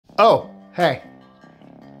Oh, hey.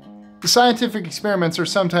 Scientific experiments are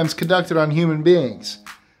sometimes conducted on human beings,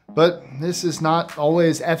 but this is not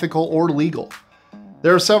always ethical or legal.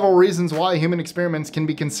 There are several reasons why human experiments can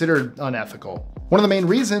be considered unethical. One of the main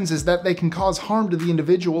reasons is that they can cause harm to the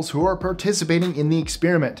individuals who are participating in the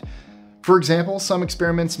experiment. For example, some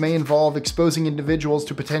experiments may involve exposing individuals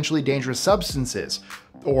to potentially dangerous substances,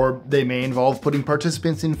 or they may involve putting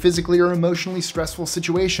participants in physically or emotionally stressful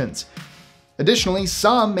situations. Additionally,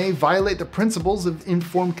 some may violate the principles of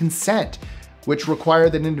informed consent, which require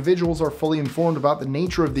that individuals are fully informed about the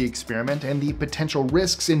nature of the experiment and the potential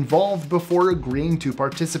risks involved before agreeing to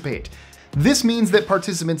participate. This means that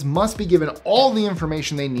participants must be given all the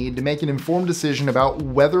information they need to make an informed decision about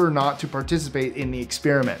whether or not to participate in the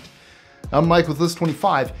experiment. I'm Mike with List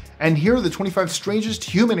 25, and here are the 25 strangest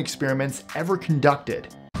human experiments ever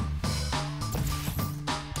conducted.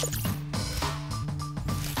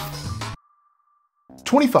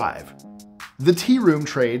 #25. The Tearoom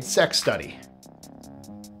Trade Sex Study.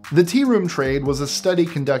 The Tearoom Trade was a study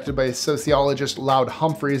conducted by sociologist Loud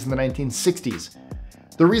Humphreys in the 1960s.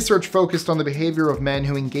 The research focused on the behavior of men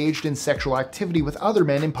who engaged in sexual activity with other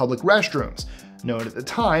men in public restrooms, known at the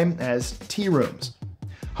time as tea rooms.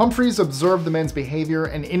 Humphreys observed the men's behavior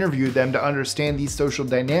and interviewed them to understand the social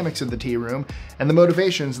dynamics of the tea room and the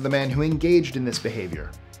motivations of the men who engaged in this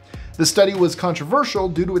behavior. The study was controversial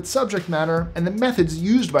due to its subject matter and the methods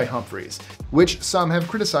used by Humphreys, which some have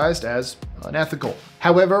criticized as unethical.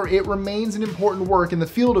 However, it remains an important work in the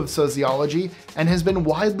field of sociology and has been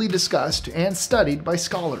widely discussed and studied by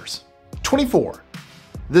scholars. #24.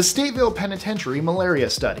 The Stateville Penitentiary Malaria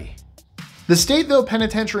Study. The Stateville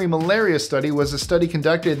Penitentiary Malaria Study was a study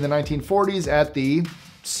conducted in the 1940s at the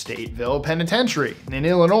Stateville Penitentiary in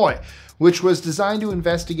Illinois, which was designed to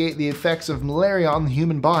investigate the effects of malaria on the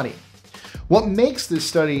human body. What makes this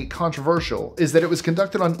study controversial is that it was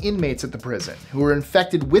conducted on inmates at the prison who were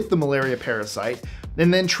infected with the malaria parasite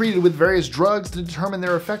and then treated with various drugs to determine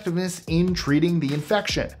their effectiveness in treating the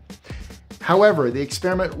infection. However, the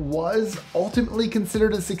experiment was ultimately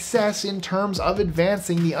considered a success in terms of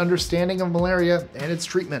advancing the understanding of malaria and its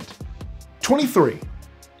treatment. #23.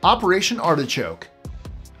 Operation Artichoke.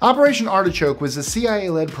 Operation Artichoke was a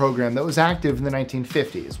CIA-led program that was active in the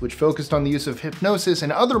 1950s, which focused on the use of hypnosis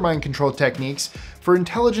and other mind control techniques for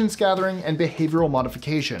intelligence gathering and behavioral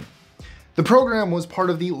modification. The program was part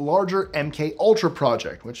of the larger Mkultra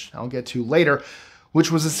project, which I'll get to later,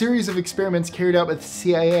 which was a series of experiments carried out by the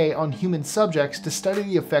CIA on human subjects to study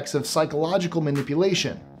the effects of psychological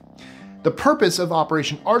manipulation. The purpose of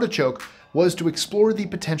Operation Artichoke was to explore the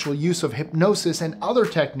potential use of hypnosis and other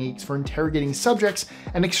techniques for interrogating subjects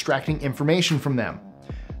and extracting information from them.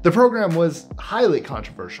 The program was highly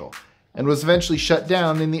controversial and was eventually shut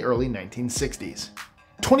down in the early 1960s.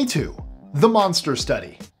 #22. The Monster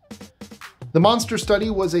Study. The Monster Study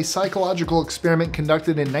was a psychological experiment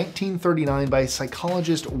conducted in 1939 by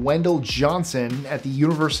psychologist Wendell Johnson at the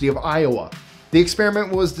University of Iowa. The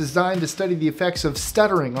experiment was designed to study the effects of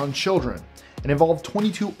stuttering on children and involved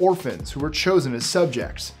 22 orphans who were chosen as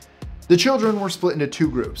subjects. The children were split into two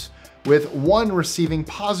groups, with one receiving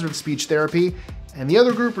positive speech therapy and the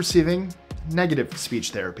other group receiving negative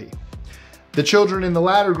speech therapy. The children in the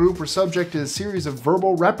latter group were subject to a series of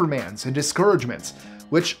verbal reprimands and discouragements,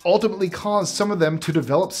 which ultimately caused some of them to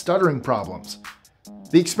develop stuttering problems.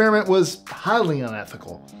 The experiment was highly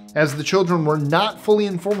unethical, as the children were not fully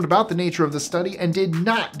informed about the nature of the study and did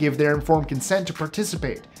not give their informed consent to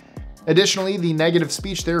participate. Additionally, the negative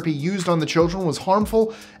speech therapy used on the children was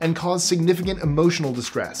harmful and caused significant emotional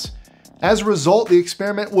distress. As a result, the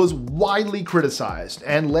experiment was widely criticized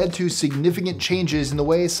and led to significant changes in the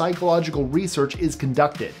way psychological research is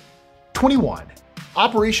conducted. #21.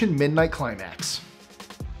 Operation Midnight Climax.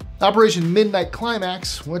 Operation Midnight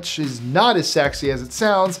Climax, which is not as sexy as it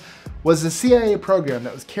sounds, was a CIA program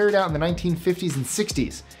that was carried out in the 1950s and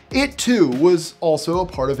 60s. It too was also a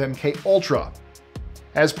part of Mkultra.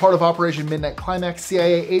 As part of Operation Midnight Climax,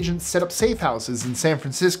 CIA agents set up safe houses in San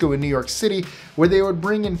Francisco and New York City where they would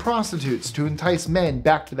bring in prostitutes to entice men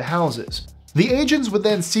back to the houses. The agents would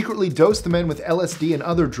then secretly dose the men with LSD and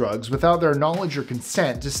other drugs without their knowledge or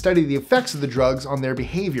consent to study the effects of the drugs on their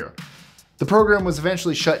behavior. The program was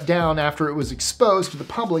eventually shut down after it was exposed to the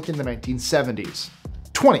public in the 1970s.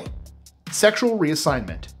 #20. Sexual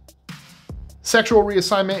Reassignment. Sexual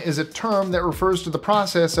reassignment is a term that refers to the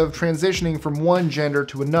process of transitioning from one gender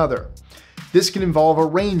to another. This can involve a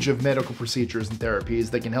range of medical procedures and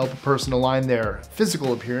therapies that can help a person align their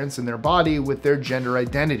physical appearance and their body with their gender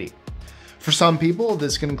identity. For some people,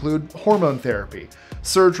 this can include hormone therapy,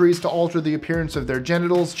 surgeries to alter the appearance of their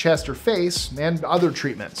genitals, chest, or face, and other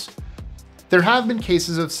treatments. There have been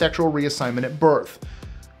cases of sexual reassignment at birth.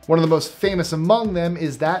 One of the most famous among them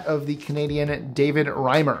is that of the Canadian David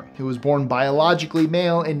Reimer, who was born biologically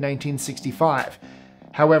male in 1965.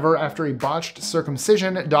 However, after a botched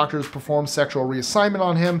circumcision, doctors performed sexual reassignment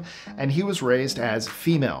on him, and he was raised as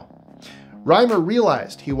female. Reimer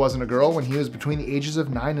realized he wasn't a girl when he was between the ages of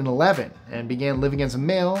 9 and 11, and began living as a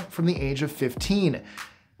male from the age of 15.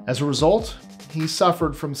 As a result, he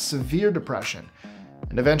suffered from severe depression,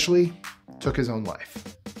 and eventually took his own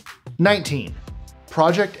life. 19.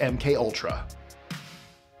 Project Mkultra.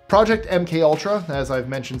 Project Mkultra, as I've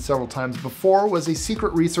mentioned several times before, was a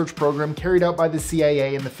secret research program carried out by the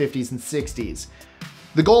CIA in the 50s and 60s.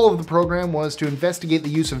 The goal of the program was to investigate the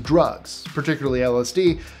use of drugs, particularly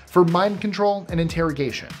LSD, for mind control and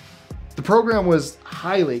interrogation. The program was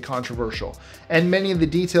highly controversial, and many of the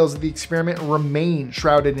details of the experiment remain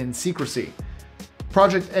shrouded in secrecy.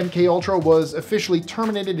 Project Mkultra was officially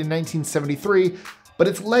terminated in 1973, but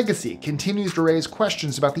its legacy continues to raise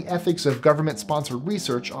questions about the ethics of government-sponsored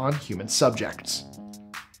research on human subjects.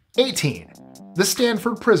 18. The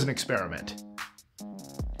Stanford Prison Experiment.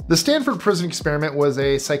 The Stanford Prison Experiment was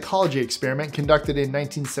a psychology experiment conducted in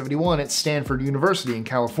 1971 at Stanford University in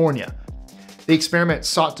California. The experiment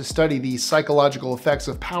sought to study the psychological effects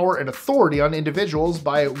of power and authority on individuals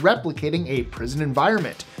by replicating a prison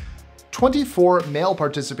environment. 24 male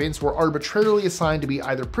participants were arbitrarily assigned to be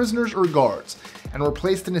either prisoners or guards, and were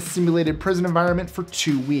placed in a simulated prison environment for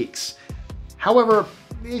 2 weeks. However,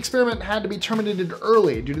 the experiment had to be terminated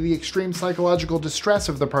early due to the extreme psychological distress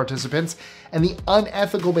of the participants and the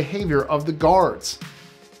unethical behavior of the guards.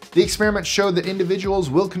 The experiment showed that individuals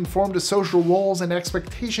will conform to social roles and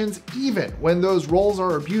expectations even when those roles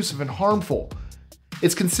are abusive and harmful.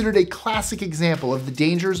 It's considered a classic example of the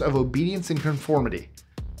dangers of obedience and conformity.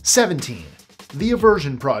 17. The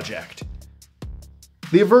Aversion Project.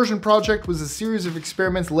 The Aversion Project was a series of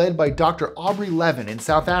experiments led by Dr. Aubrey Levin in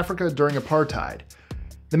South Africa during apartheid.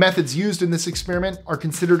 The methods used in this experiment are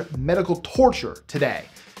considered medical torture today,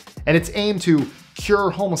 and its aim to cure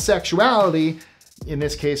homosexuality, in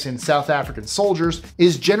this case in South African soldiers,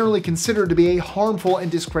 is generally considered to be a harmful and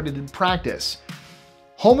discredited practice.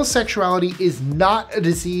 Homosexuality is not a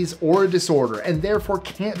disease or a disorder, and therefore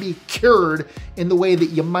can't be cured in the way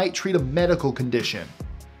that you might treat a medical condition.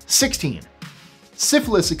 16.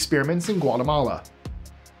 Syphilis experiments in Guatemala.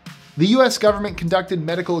 The US government conducted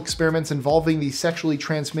medical experiments involving the sexually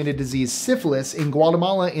transmitted disease syphilis in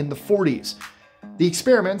Guatemala in the 40s. The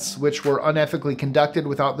experiments, which were unethically conducted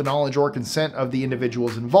without the knowledge or consent of the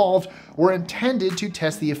individuals involved, were intended to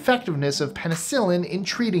test the effectiveness of penicillin in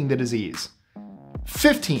treating the disease.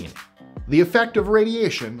 15. The effect of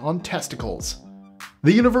radiation on testicles.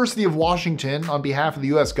 The University of Washington, on behalf of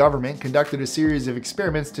the US government, conducted a series of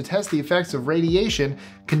experiments to test the effects of radiation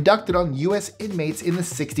conducted on US inmates in the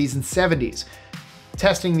 60s and 70s.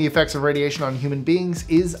 Testing the effects of radiation on human beings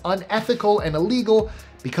is unethical and illegal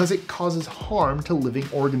because it causes harm to living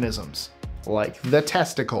organisms, like the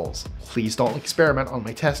testicles. Please don't experiment on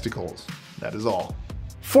my testicles. That is all.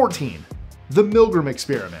 14. The Milgram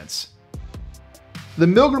Experiments. The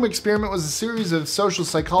Milgram Experiment was a series of social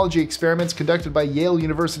psychology experiments conducted by Yale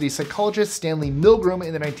University psychologist Stanley Milgram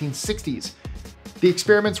in the 1960s. The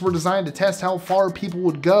experiments were designed to test how far people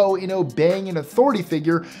would go in obeying an authority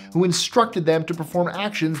figure who instructed them to perform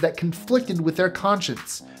actions that conflicted with their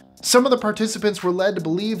conscience. Some of the participants were led to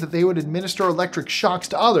believe that they would administer electric shocks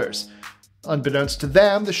to others. Unbeknownst to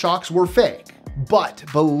them, the shocks were fake. But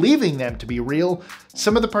believing them to be real,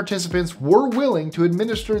 some of the participants were willing to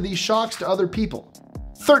administer these shocks to other people.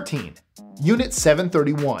 13. Unit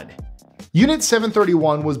 731. Unit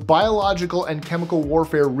 731 was biological and chemical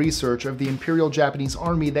warfare research of the Imperial Japanese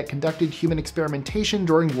Army that conducted human experimentation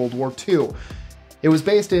during World War II. It was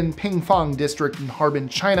based in Pingfang District in Harbin,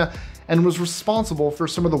 China, and was responsible for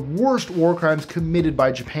some of the worst war crimes committed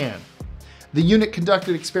by Japan. The unit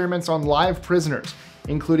conducted experiments on live prisoners,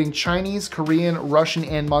 including Chinese, Korean, Russian,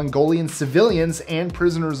 and Mongolian civilians and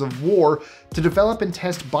prisoners of war, to develop and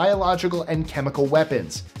test biological and chemical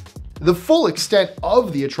weapons. The full extent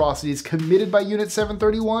of the atrocities committed by Unit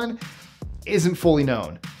 731 isn't fully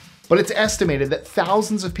known, but it's estimated that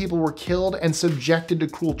thousands of people were killed and subjected to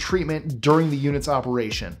cruel treatment during the unit's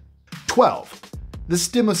operation. 12. The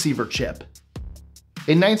Stimoceiver Chip.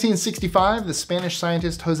 In 1965, the Spanish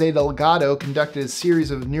scientist Jose Delgado conducted a series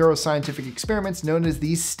of neuroscientific experiments known as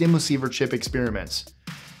the Stimoceiver Chip experiments.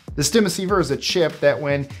 The Stimoceiver is a chip that,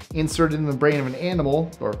 when inserted in the brain of an animal,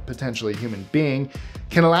 or potentially a human being,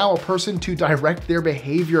 can allow a person to direct their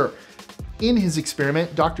behavior. In his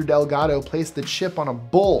experiment, Dr. Delgado placed the chip on a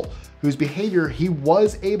bull, whose behavior he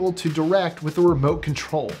was able to direct with a remote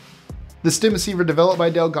control. The Stimoceiver developed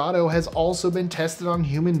by Delgado has also been tested on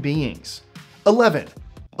human beings. 11.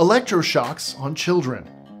 Electroshocks on children.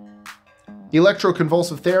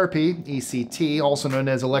 Electroconvulsive therapy, ECT, also known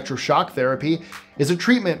as electroshock therapy, is a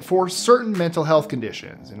treatment for certain mental health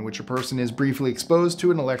conditions in which a person is briefly exposed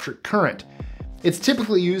to an electric current. It's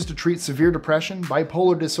typically used to treat severe depression,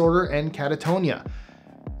 bipolar disorder, and catatonia.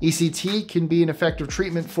 ECT can be an effective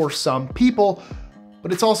treatment for some people,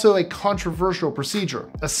 but it's also a controversial procedure,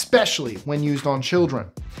 especially when used on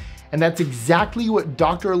children. And that's exactly what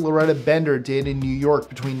Dr. Loretta Bender did in New York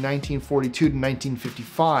between 1942 to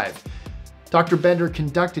 1955. Dr. Bender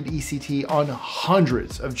conducted ECT on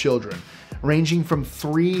hundreds of children, ranging from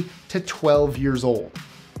 3 to 12 years old.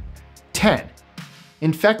 10.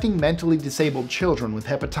 Infecting mentally disabled children with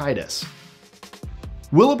hepatitis.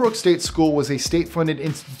 Willowbrook State School was a state-funded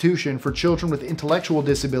institution for children with intellectual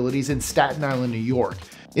disabilities in Staten Island, New York.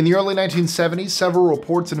 In the early 1970s, several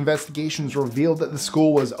reports and investigations revealed that the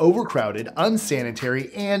school was overcrowded,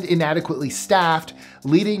 unsanitary, and inadequately staffed,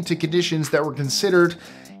 leading to conditions that were considered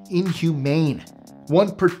inhumane.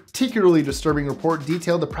 One particularly disturbing report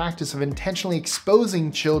detailed the practice of intentionally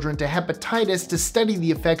exposing children to hepatitis to study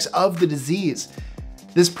the effects of the disease.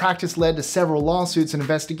 This practice led to several lawsuits and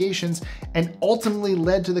investigations and ultimately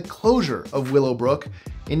led to the closure of Willowbrook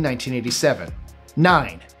in 1987.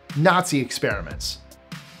 9. Nazi experiments.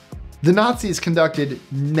 The Nazis conducted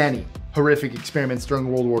many horrific experiments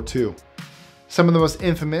during World War II. Some of the most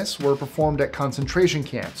infamous were performed at concentration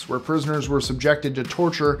camps, where prisoners were subjected to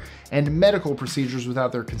torture and medical procedures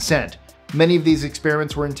without their consent. Many of these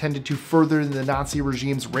experiments were intended to further the Nazi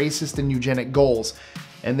regime's racist and eugenic goals,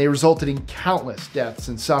 and they resulted in countless deaths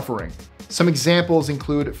and suffering. Some examples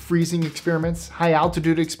include freezing experiments,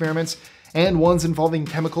 high-altitude experiments, and ones involving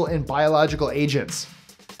chemical and biological agents.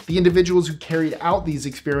 The individuals who carried out these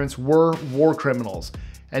experiments were war criminals,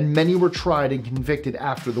 and many were tried and convicted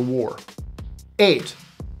after the war. 8.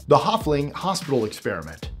 The Hofling Hospital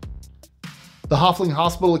Experiment. The Hofling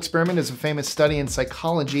Hospital Experiment is a famous study in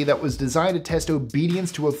psychology that was designed to test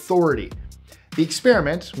obedience to authority. The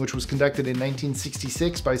experiment, which was conducted in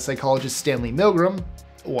 1966 by psychologist Stanley Milgram,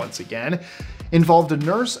 once again, involved a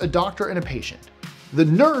nurse, a doctor, and a patient. The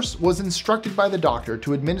nurse was instructed by the doctor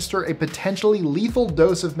to administer a potentially lethal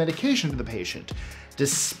dose of medication to the patient,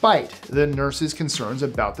 despite the nurse's concerns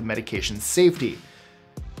about the medication's safety.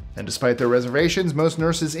 And despite their reservations, most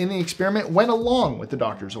nurses in the experiment went along with the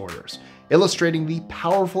doctor's orders, illustrating the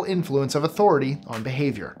powerful influence of authority on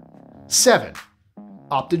behavior. 7.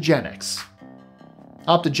 Optogenetics.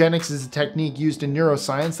 Optogenetics is a technique used in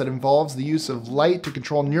neuroscience that involves the use of light to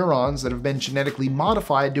control neurons that have been genetically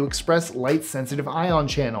modified to express light-sensitive ion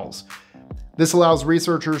channels. This allows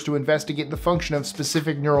researchers to investigate the function of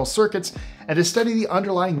specific neural circuits and to study the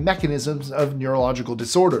underlying mechanisms of neurological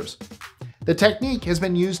disorders. The technique has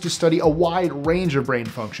been used to study a wide range of brain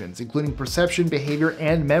functions, including perception, behavior,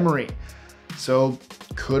 and memory. So,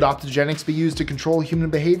 could optogenetics be used to control human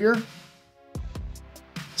behavior?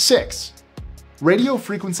 6. Radio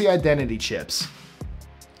frequency identity chips.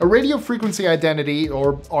 A radio frequency identity,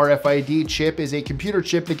 or RFID chip, is a computer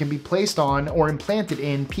chip that can be placed on or implanted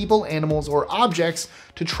in people, animals, or objects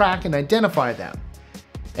to track and identify them.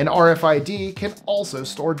 An RFID can also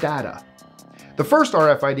store data. The first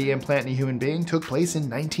RFID implant in a human being took place in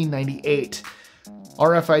 1998.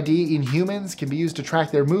 RFID in humans can be used to track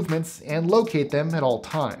their movements and locate them at all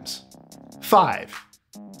times. 5.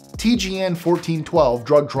 TGN 1412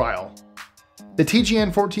 drug trial. The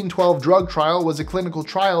TGN 1412 drug trial was a clinical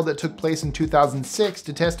trial that took place in 2006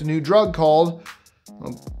 to test a new drug called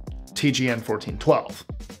TGN 1412.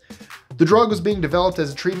 The drug was being developed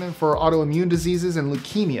as a treatment for autoimmune diseases and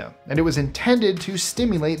leukemia, and it was intended to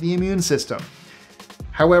stimulate the immune system.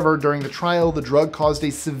 However, during the trial, the drug caused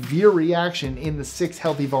a severe reaction in the 6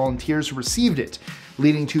 healthy volunteers who received it,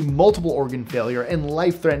 leading to multiple organ failure and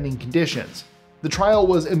life-threatening conditions. The trial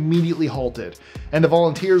was immediately halted, and the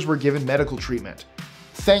volunteers were given medical treatment.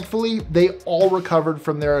 Thankfully, they all recovered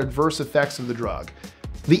from their adverse effects of the drug.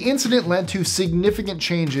 The incident led to significant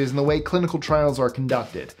changes in the way clinical trials are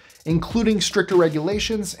conducted, including stricter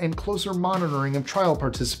regulations and closer monitoring of trial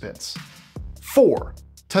participants. 4.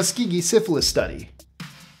 Tuskegee Syphilis Study.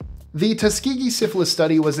 The Tuskegee Syphilis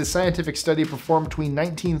Study was a scientific study performed between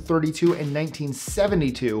 1932 and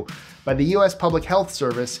 1972 by the U.S. Public Health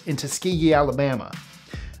Service in Tuskegee, Alabama.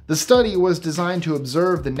 The study was designed to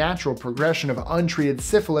observe the natural progression of untreated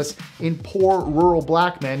syphilis in poor rural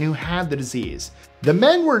black men who had the disease. The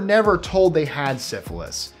men were never told they had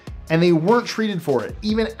syphilis, and they weren't treated for it,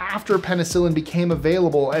 even after penicillin became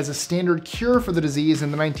available as a standard cure for the disease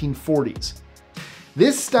in the 1940s.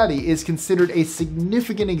 This study is considered a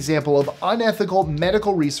significant example of unethical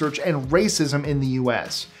medical research and racism in the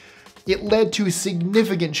US. It led to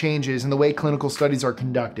significant changes in the way clinical studies are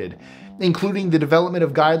conducted, including the development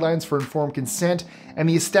of guidelines for informed consent and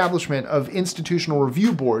the establishment of institutional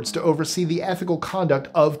review boards to oversee the ethical conduct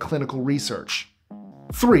of clinical research.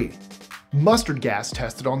 3. Mustard gas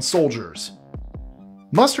tested on soldiers.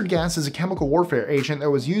 Mustard gas is a chemical warfare agent that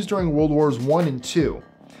was used during World Wars I and II.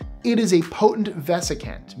 It is a potent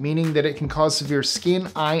vesicant, meaning that it can cause severe skin,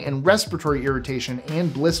 eye, and respiratory irritation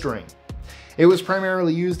and blistering. It was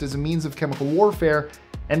primarily used as a means of chemical warfare,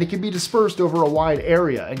 and it can be dispersed over a wide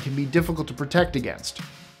area and can be difficult to protect against.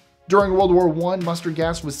 During World War I, mustard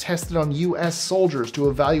gas was tested on US soldiers to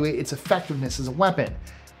evaluate its effectiveness as a weapon.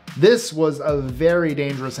 This was a very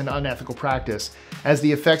dangerous and unethical practice, as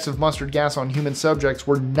the effects of mustard gas on human subjects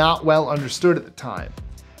were not well understood at the time.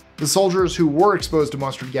 The soldiers who were exposed to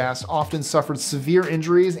mustard gas often suffered severe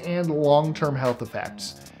injuries and long-term health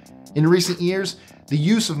effects. In recent years, the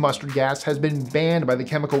use of mustard gas has been banned by the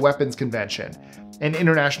Chemical Weapons Convention, an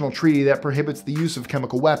international treaty that prohibits the use of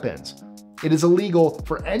chemical weapons. It is illegal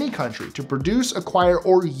for any country to produce, acquire,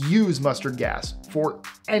 or use mustard gas for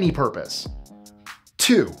any purpose.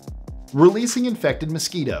 2. Releasing infected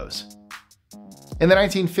mosquitoes. In the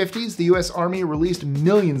 1950s, the US Army released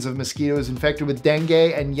millions of mosquitoes infected with dengue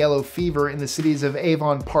and yellow fever in the cities of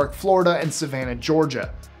Avon Park, Florida, and Savannah,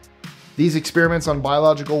 Georgia. These experiments on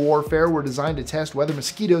biological warfare were designed to test whether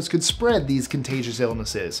mosquitoes could spread these contagious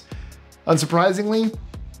illnesses. Unsurprisingly,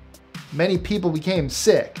 many people became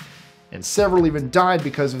sick, and several even died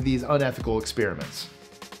because of these unethical experiments.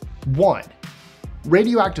 1.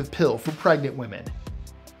 Radioactive pill for pregnant women.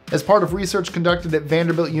 As part of research conducted at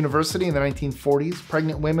Vanderbilt University in the 1940s,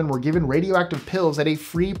 pregnant women were given radioactive pills at a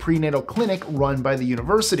free prenatal clinic run by the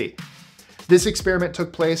university. This experiment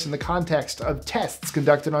took place in the context of tests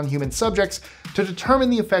conducted on human subjects to determine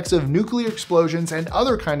the effects of nuclear explosions and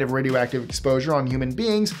other kind of radioactive exposure on human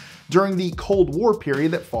beings during the Cold War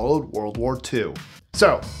period that followed World War II.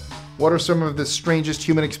 So, what are some of the strangest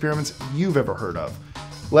human experiments you've ever heard of?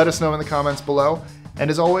 Let us know in the comments below. And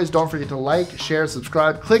as always, don't forget to like, share,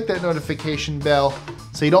 subscribe, click that notification bell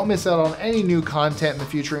so you don't miss out on any new content in the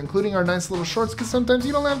future, including our nice little shorts, because sometimes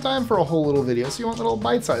you don't have time for a whole little video, so you want little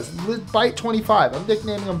bite size. Bite 25. I'm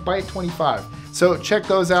nicknaming them Bite 25. So check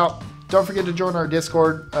those out. Don't forget to join our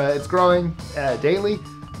Discord. It's growing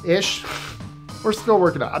daily-ish. We're still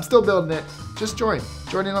working on it. I'm still building it. Just join.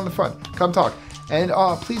 Join in on the fun. Come talk. And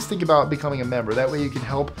please think about becoming a member. That way you can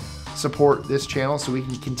help support this channel so we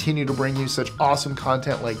can continue to bring you such awesome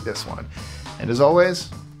content like this one. And as always,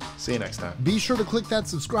 see you next time. Be sure to click that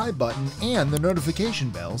subscribe button and the notification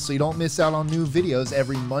bell so you don't miss out on new videos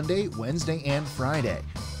every Monday, Wednesday, and Friday.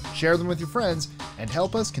 Share them with your friends and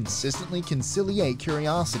help us consistently conciliate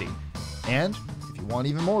curiosity. And if you want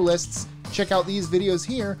even more lists, check out these videos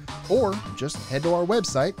here or just head to our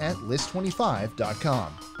website at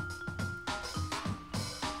list25.com.